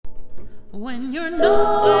When you're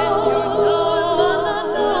known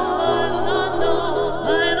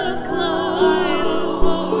by those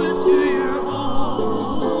close to your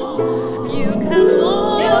home, you can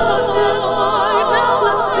walk down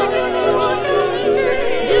the street.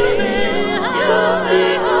 You may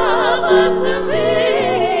happen to meet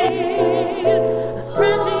a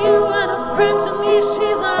friend to you and a friend to me.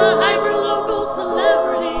 She's a hyper-local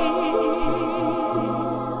celebrity.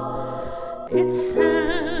 It's Sam.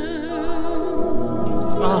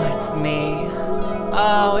 Oh, it's me.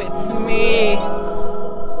 Oh, it's me.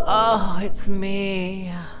 Oh, it's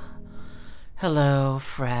me. Hello,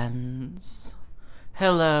 friends.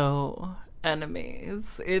 Hello,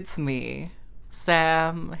 enemies. It's me,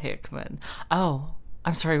 Sam Hickman. Oh,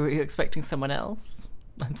 I'm sorry, were you expecting someone else?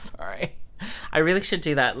 I'm sorry. I really should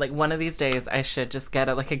do that. Like, one of these days, I should just get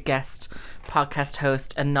a guest podcast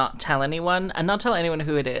host and not tell anyone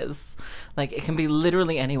who it is. Like, it can be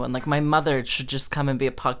literally anyone. Like, my mother should just come and be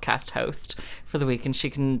a podcast host for the week, and she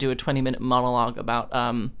can do a 20-minute monologue about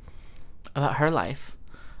her life.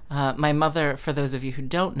 My mother, for those of you who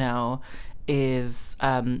don't know, is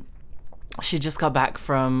she just got back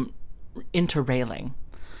from interrailing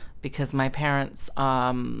because my parents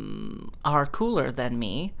are cooler than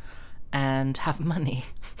me and have money.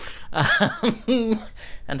 And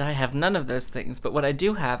I have none of those things. But what I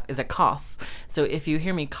do have is a cough. So if you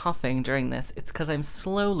hear me coughing during this, it's because I'm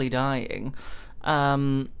slowly dying.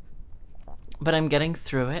 But I'm getting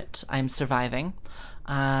through it. I'm surviving.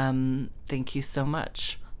 Thank you so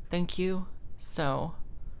much. Thank you so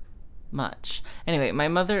much. Anyway, my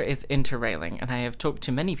mother is interrailing, and I have talked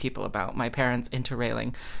to many people about my parents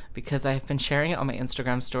interrailing because I have been sharing it on my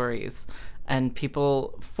Instagram stories, and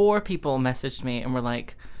 4 people messaged me and were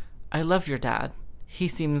like, I love your dad. He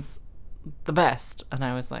seems the best. And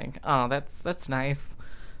I was like, oh, that's nice.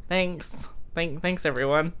 Thanks. Thanks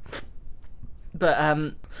everyone. But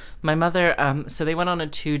my mother, so they went on a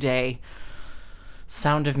 2-day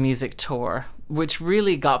Sound of Music tour, which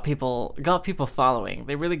really got people following.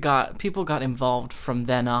 People got involved from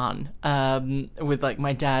then on, with like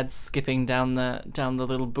my dad skipping down the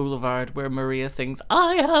little boulevard where Maria sings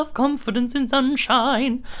 "I have confidence in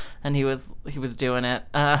sunshine," and he was doing it.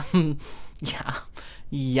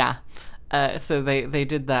 Yeah. So they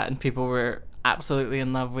did that, and people were absolutely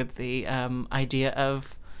in love with the idea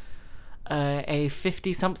of a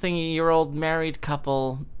 50-something-year-old married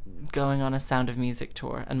couple going on a Sound of Music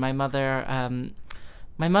tour. And my mother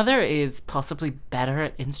is possibly better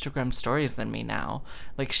at Instagram stories than me now.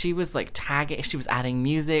 Like, she was like tagging, she was adding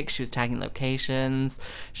music, she was tagging locations,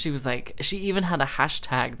 she even had a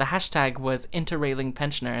hashtag. The hashtag was interrailing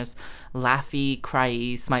pensioners laughy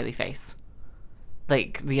cryy smiley face,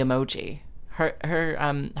 like the emoji. Her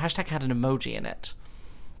hashtag had an emoji in it.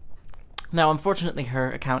 Now, unfortunately, her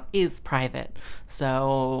account is private,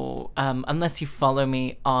 so unless you follow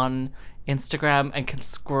me on Instagram and can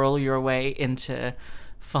scroll your way into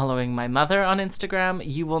following my mother on Instagram,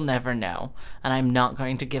 you will never know. And I'm not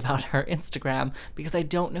going to give out her Instagram because I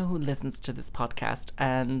don't know who listens to this podcast.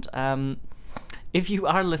 And if you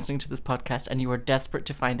are listening to this podcast and you are desperate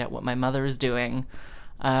to find out what my mother is doing,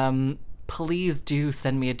 please do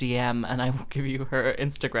send me a DM and I will give you her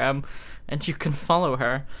Instagram and you can follow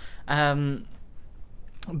her.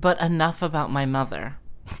 But enough about my mother.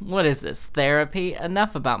 What is this? Therapy?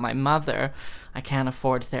 Enough about my mother. I can't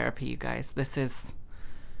afford therapy, you guys. This is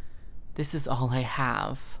all I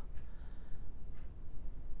have.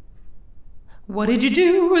 What did you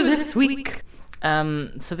do this week?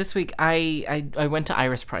 So this week I went to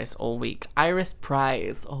Iris Prize all week.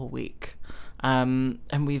 And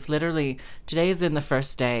we've literally, today has been the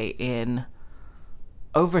first day in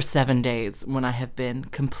over 7 days when I have been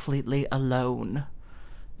completely alone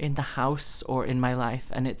in the house or in my life.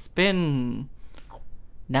 And it's been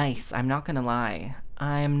nice. I'm not going to lie.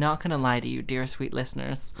 To you, dear sweet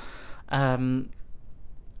listeners. It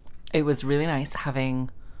was really nice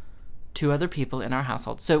having 2 other people in our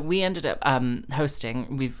household. So we ended up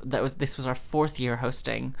hosting. This was our 4th year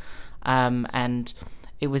hosting. And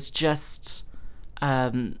it was just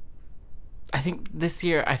I think this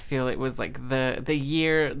year I feel it was like the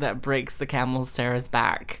year that breaks the camel Sarah's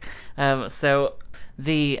back. So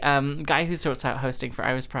the guy who sorts out hosting for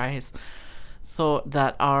Iris Prize thought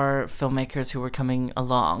that our filmmakers who were coming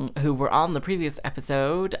along, who were on the previous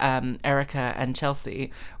episode, Erica and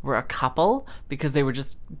Chelsea, were a couple because they were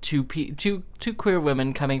just two queer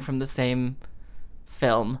women coming from the same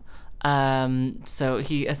film. So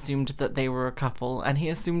he assumed that they were a couple, and he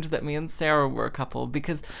assumed that me and Sarah were a couple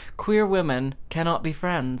because queer women cannot be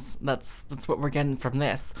friends. That's what we're getting from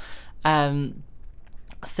this.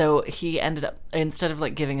 So he ended up, instead of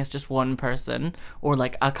like giving us just one person or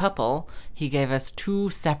like a couple, he gave us two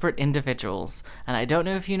separate individuals. And I don't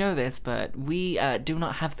know if you know this, but we do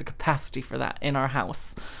not have the capacity for that in our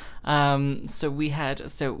house. And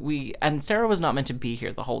Sarah was not meant to be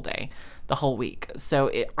here the whole day, the whole week.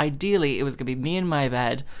 So ideally it was going to be me in my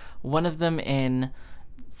bed, one of them in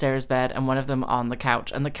Sarah's bed, and one of them on the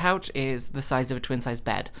couch. And the couch is the size of a twin size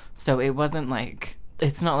bed. So it wasn't like,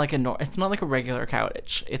 it's not like a regular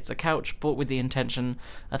couch. It's a couch, but with the intention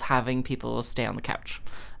of having people stay on the couch.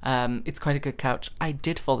 It's quite a good couch. I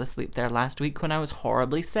did fall asleep there last week when I was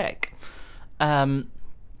horribly sick. So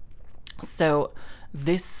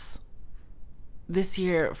this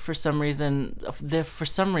year, for some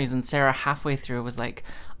reason, Sarah halfway through was like,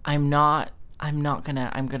 I'm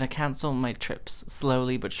gonna cancel my trips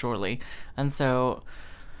slowly but surely. And so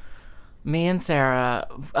me and Sarah,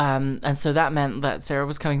 and so that meant that Sarah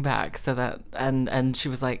was coming back, so that, and she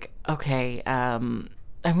was like, okay, I'm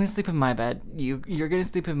gonna sleep in my bed, you're gonna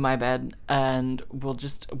sleep in my bed, and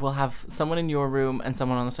we'll have someone in your room and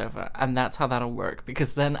someone on the sofa, and that's how that'll work,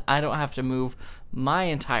 because then I don't have to move my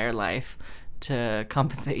entire life to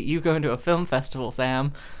compensate you going to a film festival,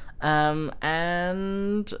 Sam.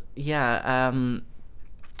 And yeah,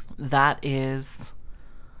 that is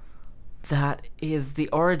the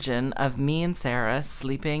origin of me and Sarah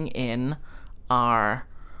sleeping in Sarah's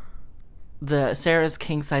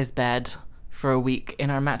king size bed for a week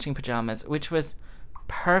in our matching pajamas, which was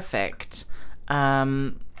perfect.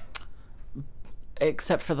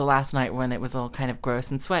 Except for the last night when it was all kind of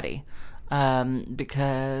gross and sweaty.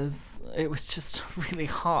 Because it was just really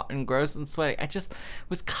hot and gross and sweaty. I just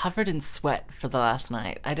was covered in sweat for the last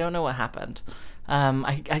night. I don't know what happened.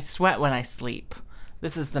 I sweat when I sleep.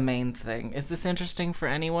 This is the main thing. Is this interesting for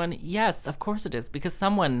anyone? Yes, of course it is, because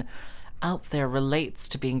someone out there relates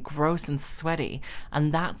to being gross and sweaty,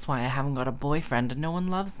 and that's why I haven't got a boyfriend and no one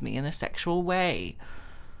loves me in a sexual way.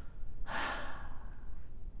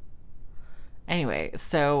 Anyway,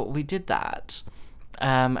 so we did that.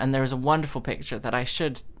 And there was a wonderful picture that I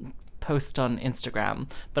should post on Instagram,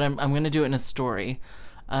 but I'm going to do it in a story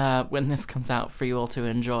when this comes out for you all to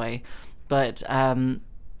enjoy. But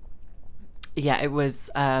yeah, it was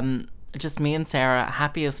just me and Sarah,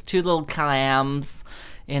 happy as two little clams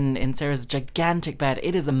in Sarah's gigantic bed.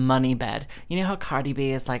 It is a money bed. You know how Cardi B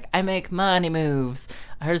is like, I make money moves?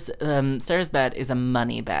 Sarah's bed is a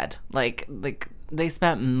money bed. Like they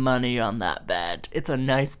spent money on that bed. It's a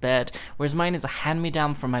nice bed. Whereas mine is a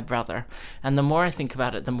hand-me-down from my brother. And the more I think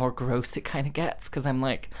about it, the more gross it kind of gets. Because I'm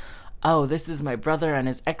like, oh, this is my brother and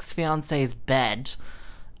his ex-fiance's bed.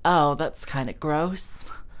 Oh, that's kind of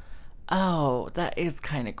gross. Oh, that is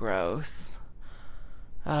kind of gross.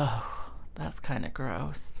 Oh, that's kind of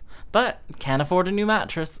gross. But can't afford a new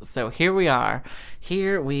mattress, so here we are.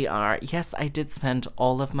 Yes, I did spend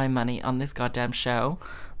all of my money on this goddamn show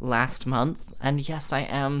last month, and yes, I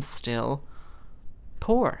am still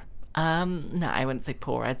poor. No, I wouldn't say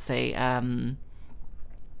poor. I'd say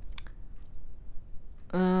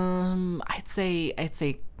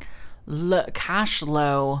cash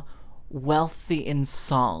low, wealthy in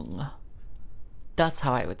song. That's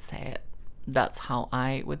how I would say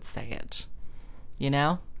it. You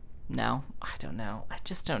know? No, I don't know. I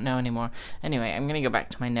just don't know anymore. Anyway, I'm gonna go back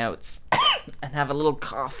to my notes and have a little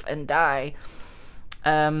cough and die.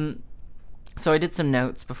 So I did some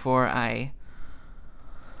notes before Iris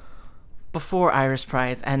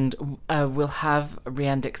Prize, and we'll have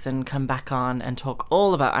Rianne Dixon come back on and talk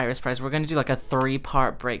all about Iris Prize. We're going to do like a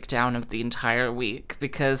 3-part breakdown of the entire week,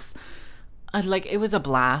 because it was a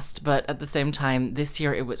blast, but at the same time, this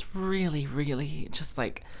year it was really, really just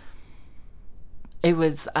like, it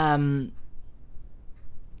was,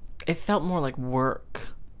 it felt more like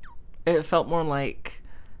work. It felt more like,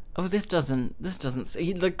 oh, this doesn't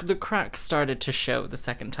the cracks started to show the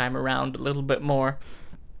second time around a little bit more.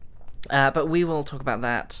 But we will talk about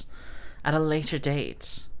that at a later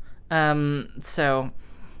date. So,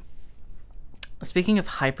 speaking of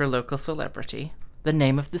hyper-local celebrity, the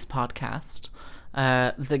name of this podcast,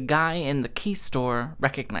 the guy in the key store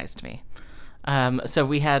recognized me. So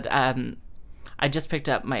we had, I just picked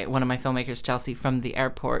up one of my filmmakers, Chelsea, from the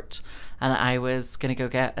airport, and I was going to go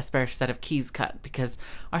get a spare set of keys cut, because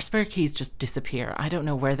our spare keys just disappear. I don't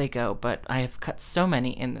know where they go, but I have cut so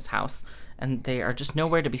many in this house, and they are just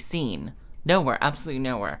nowhere to be seen. Nowhere, absolutely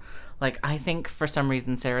nowhere. Like, I think for some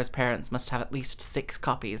reason Sarah's parents must have at least 6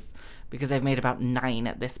 copies, because I've made about 9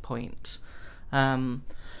 at this point. It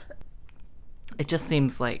just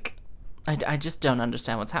seems like I just don't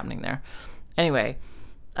understand what's happening there. Anyway,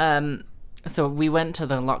 so we went to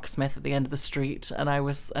the locksmith at the end of the street, and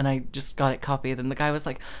I just got it copied, and the guy was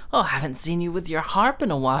like, "Oh, haven't seen you with your harp in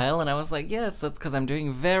a while." And I was like, "Yes, that's because I'm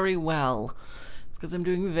doing very well. It's because I'm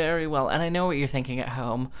doing very well." And I know what you're thinking at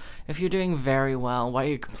home. If you're doing very well, why are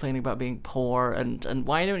you complaining about being poor, and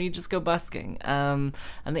why don't you just go busking? And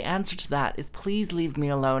the answer to that is, please leave me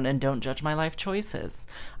alone and don't judge my life choices.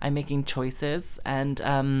 I'm making choices,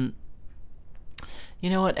 and you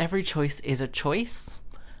know what? Every choice is a choice.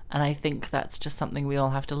 And I think that's just something we all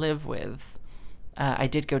have to live with. I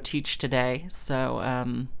did go teach today, so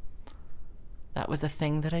that was a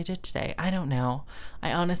thing that I did today. I don't know.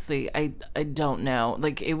 I honestly, I don't know.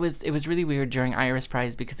 Like, it was really weird during Iris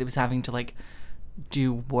Prize because it was having to, like,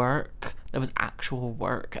 do work. There was actual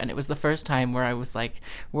work. And it was the first time where I was like,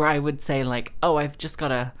 where I would say, like, oh, I've just got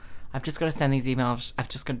to send these emails. I've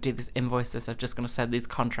just got to do these invoices. I've just got to send these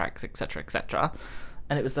contracts, etc., etc.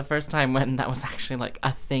 And it was the first time when that was actually, like,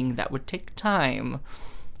 a thing that would take time.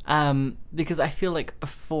 Because I feel like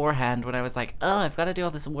beforehand when I was like, oh, I've got to do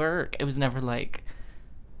all this work, it was never, like,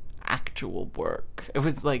 actual work. It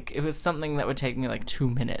was, like, it was something that would take me, like, 2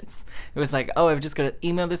 minutes. It was like, oh, I've just got to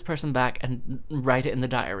email this person back and write it in the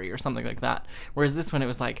diary or something like that. Whereas this one, it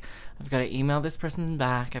was like, I've got to email this person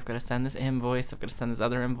back, I've got to send this invoice, I've got to send this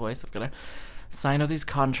other invoice, I've got to sign all these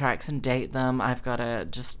contracts and date them, I've got to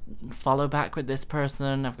just follow back with this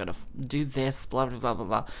person, I've got to do this, blah, blah, blah, blah,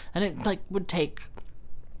 blah. And it, like, would take,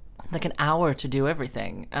 like, an hour to do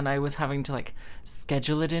everything. And I was having to, like,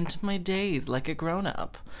 schedule it into my days like a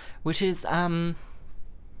grown-up, which is a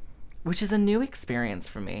new experience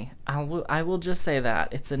for me. I will just say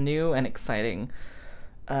that. It's a new and exciting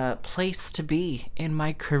place to be in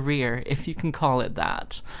my career, if you can call it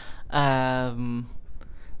that.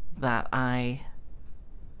 That I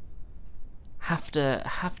have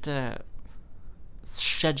to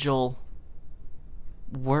schedule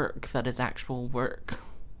work that is actual work.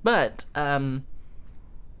 But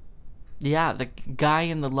yeah, the guy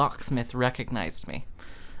in the locksmith recognized me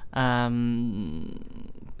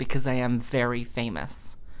because I am very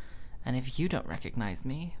famous. And if you don't recognize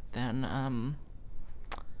me, then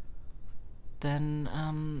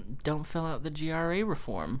don't fill out the GRA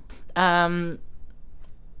reform.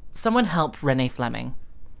 Someone help Renee Fleming.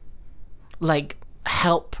 Like,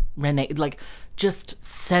 help Renee. Like, just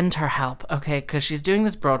send her help, okay? Because she's doing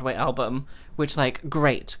this Broadway album, which, like,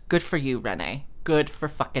 great. Good for you, Renee. Good for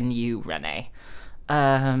fucking you, Renee.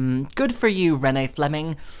 Good for you, Renee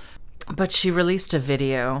Fleming. But she released a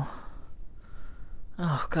video.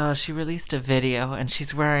 Oh, gosh, she released a video, and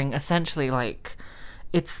she's wearing, essentially, like,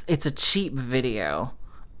 it's a cheap video.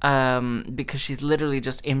 Because she's literally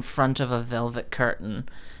just in front of a velvet curtain,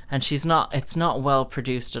 and it's not well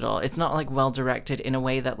produced at all. It's not, like, well directed in a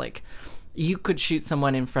way that, like, you could shoot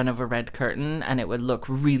someone in front of a red curtain and it would look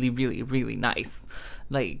really, really, really nice.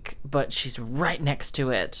 Like, but she's right next to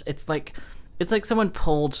it. It's like someone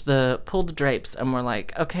pulled the drapes and were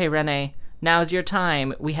like, okay, Renee, now's your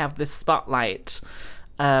time. We have this spotlight.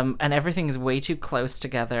 And everything is way too close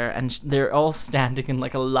together, and they're all standing in,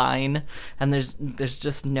 like, a line, and there's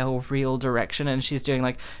just no real direction, and she's doing,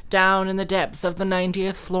 like, Down in the Depths of the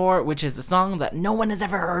 90th Floor, which is a song that no one has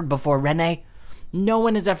ever heard before, Renee. No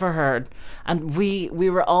one has ever heard. And we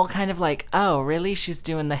were all kind of like, oh, really? She's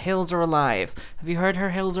doing The Hills Are Alive. Have you heard her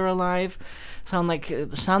Hills Are Alive? Sound like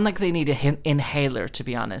they need an inhaler, to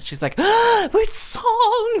be honest. She's like, with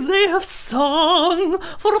songs they have sung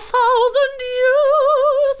for 1,000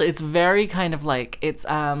 years. It's very kind of like, it's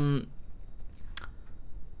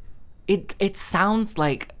it sounds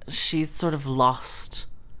like she's sort of lost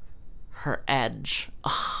her edge.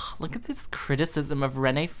 Oh, look at this criticism of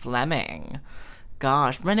Renee Fleming.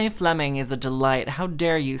 Gosh, Renee Fleming is a delight. How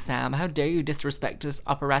dare you, Sam? How dare you disrespect this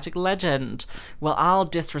operatic legend? Well, I'll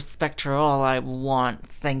disrespect her all I want.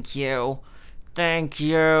 Thank you. Thank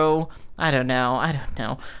you. I don't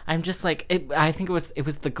know. I'm just like, I think it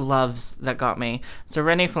was the gloves that got me. So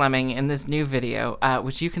Renee Fleming in this new video,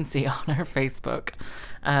 which you can see on her Facebook,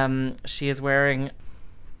 she is wearing,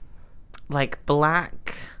 like,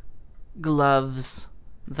 black gloves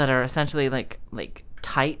that are essentially like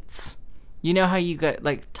tights. You know how you get,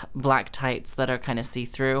 like, black tights that are kind of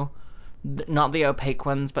see-through? Not the opaque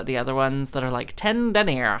ones, but the other ones that are, like,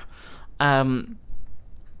 tendonier.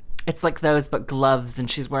 It's like those, but gloves, and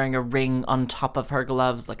she's wearing a ring on top of her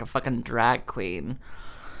gloves like a fucking drag queen.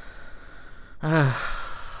 Ugh.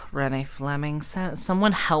 Renee Fleming,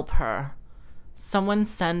 someone help her. Someone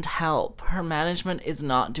send help. Her management is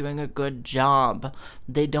not doing a good job.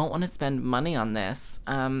 They don't want to spend money on this.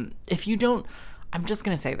 If you don't... I'm just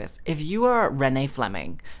going to say this. If you are Renee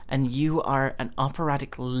Fleming and you are an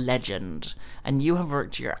operatic legend and you have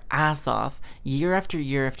worked your ass off year after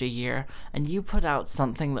year after year and you put out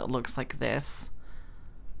something that looks like this,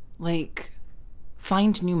 like,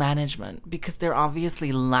 find new management, because they're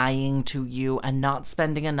obviously lying to you and not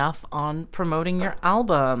spending enough on promoting your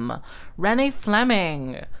album. Renee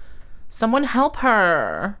Fleming, someone help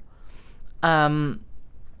her. Yeah.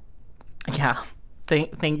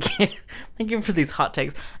 Thank you. Thank you for these hot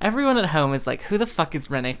takes. Everyone at home is like, who the fuck is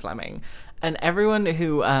Renee Fleming? And everyone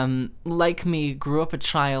who, like me, grew up a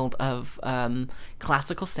child of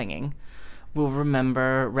classical singing will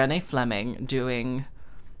remember Renee Fleming doing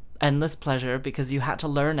Endless Pleasure, because you had to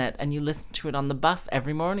learn it and you listened to it on the bus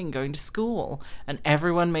every morning going to school. And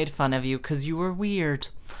everyone made fun of you because you were weird.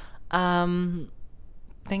 Thank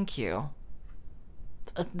you.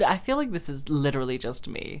 I feel like this is literally just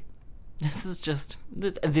me. This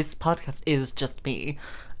podcast is just me.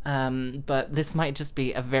 But this might just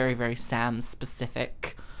be a very, very Sam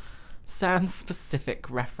specific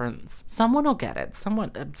reference. Someone will get it.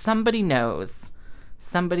 Somebody knows.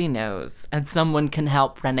 And someone can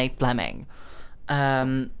help Renee Fleming.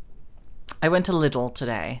 I went to Lidl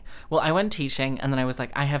today. Well, I went teaching and then I was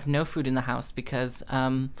like, I have no food in the house because,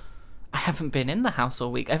 I haven't been in the house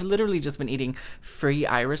all week. I've literally just been eating free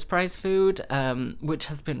Iris Prize food, which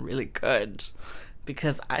has been really good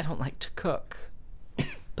because I don't like to cook,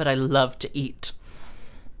 but I love to eat.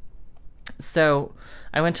 So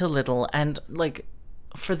I went to Lidl, and like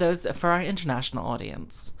for our international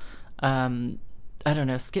audience, I don't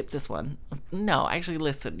know, skip this one. No, actually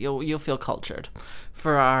listen, you'll feel cultured.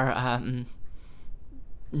 For our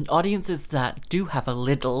audiences that do have a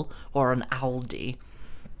Lidl or an Aldi,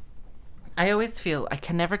 I always feel I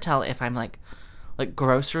can never tell if I'm like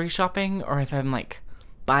grocery shopping or if I'm like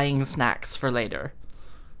buying snacks for later.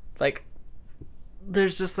 Like,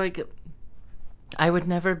 there's just like, I would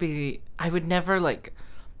never like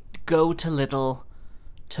go to Lidl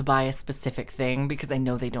to buy a specific thing because I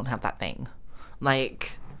know they don't have that thing.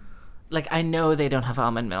 Like I know they don't have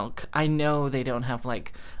almond milk. I know they don't have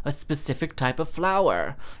like a specific type of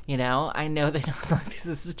flour. You know, I know they don't. Like, this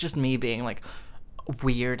is just me being like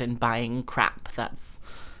weird and buying crap that's,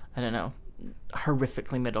 I don't know,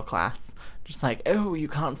 horrifically middle class. Just like, oh, you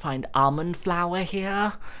can't find almond flour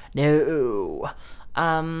here? No.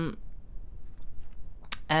 And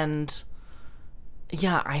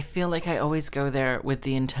yeah, I feel like I always go there with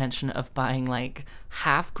the intention of buying like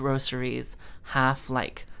half groceries, half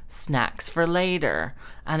like snacks for later.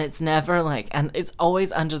 And it's never like, and it's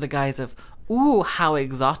always under the guise of, ooh, how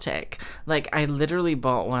exotic. Like, I literally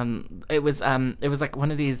bought one. It was like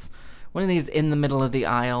one of these in the middle of the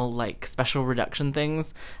aisle, like special reduction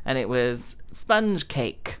things. And it was sponge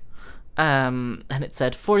cake. And it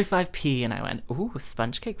said 45p. And I went, ooh,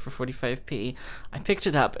 sponge cake for 45p. I picked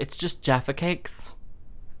it up. It's just Jaffa cakes.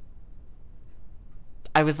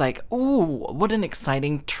 I was like, ooh, what an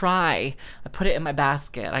exciting try. I put it in my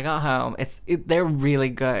basket. I got home. They're really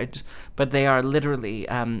good, but they are literally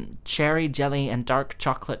cherry jelly and dark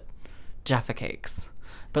chocolate Jaffa cakes,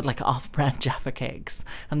 but like off-brand Jaffa cakes,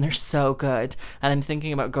 and they're so good. And I'm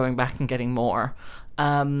thinking about going back and getting more,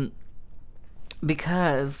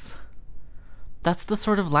 because that's the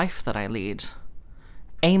sort of life that I lead.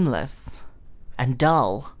 Aimless and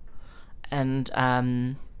dull and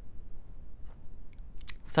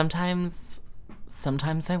Sometimes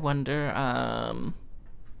I wonder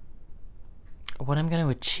what I'm going to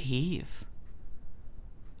achieve.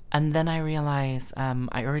 And then I realize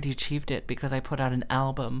I already achieved it because I put out an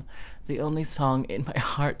album. The only song in my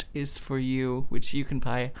heart is For You, which you can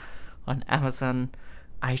buy on Amazon,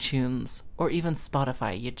 iTunes, or even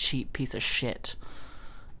Spotify, you cheap piece of shit.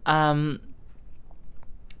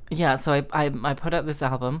 Yeah, so I put out this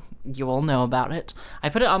album. You all know about it. I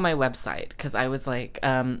put it on my website because I was like,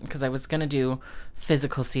 because I was going to do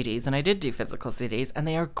physical CDs, and I did do physical CDs, and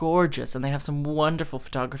they are gorgeous, and they have some wonderful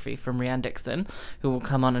photography from Rianne Dixon, who will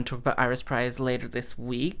come on and talk about Iris Prize later this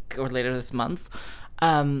week, or later this month.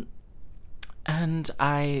 And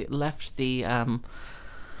I left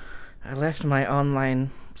my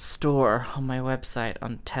online store on my website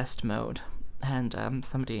on test mode. And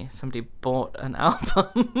somebody bought an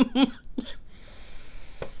album.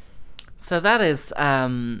 So that is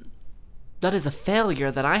a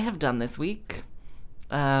failure that I have done this week.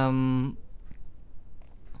 Yeah.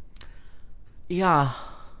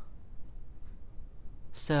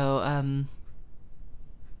 So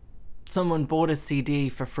someone bought a CD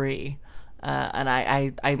for free.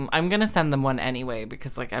 And I'm gonna send them one anyway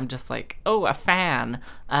because like I'm just like, oh, a fan.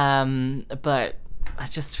 But I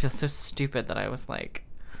just feel so stupid that I was like,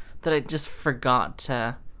 that I just forgot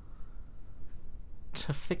to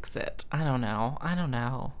fix it. I don't know.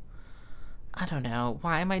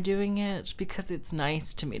 Why am I doing it? Because it's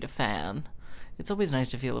nice to meet a fan. It's always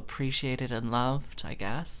nice to feel appreciated and loved, I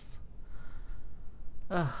guess.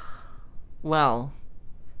 Ugh. Well,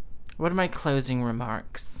 what are my closing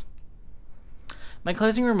remarks? My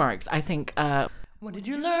closing remarks, I think, What did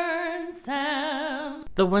you learn, Sam?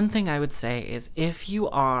 the one thing I would say is if you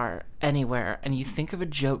are anywhere and you think of a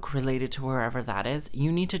joke related to wherever that is,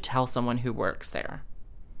 you need to tell someone who works there.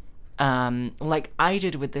 Like I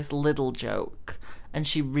did with this little joke, and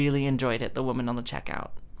she really enjoyed it, the woman on the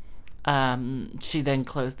checkout. She then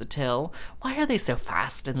closed the till. Why are they so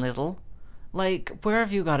fast and little? Like, where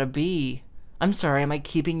have you gotta be? I'm sorry, am I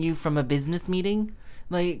keeping you from a business meeting?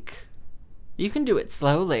 Like, you can do it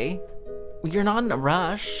slowly. You're not in a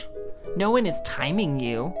rush. No one is timing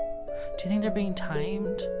you. Do you think they're being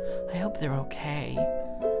timed? I hope they're okay.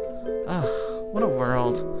 Ugh, what a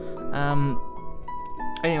world.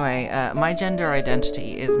 Anyway, my gender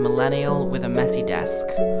identity is millennial with a messy desk.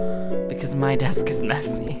 Because my desk is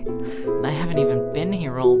messy. And I haven't even been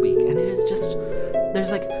here all week, and it is just...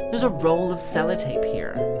 There's a roll of sellotape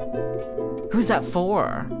here. Who's that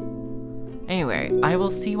for? Anyway, I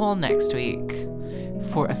will see you all next week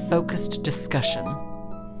for a focused discussion.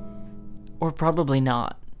 Or probably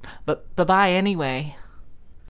not. But bye-bye anyway.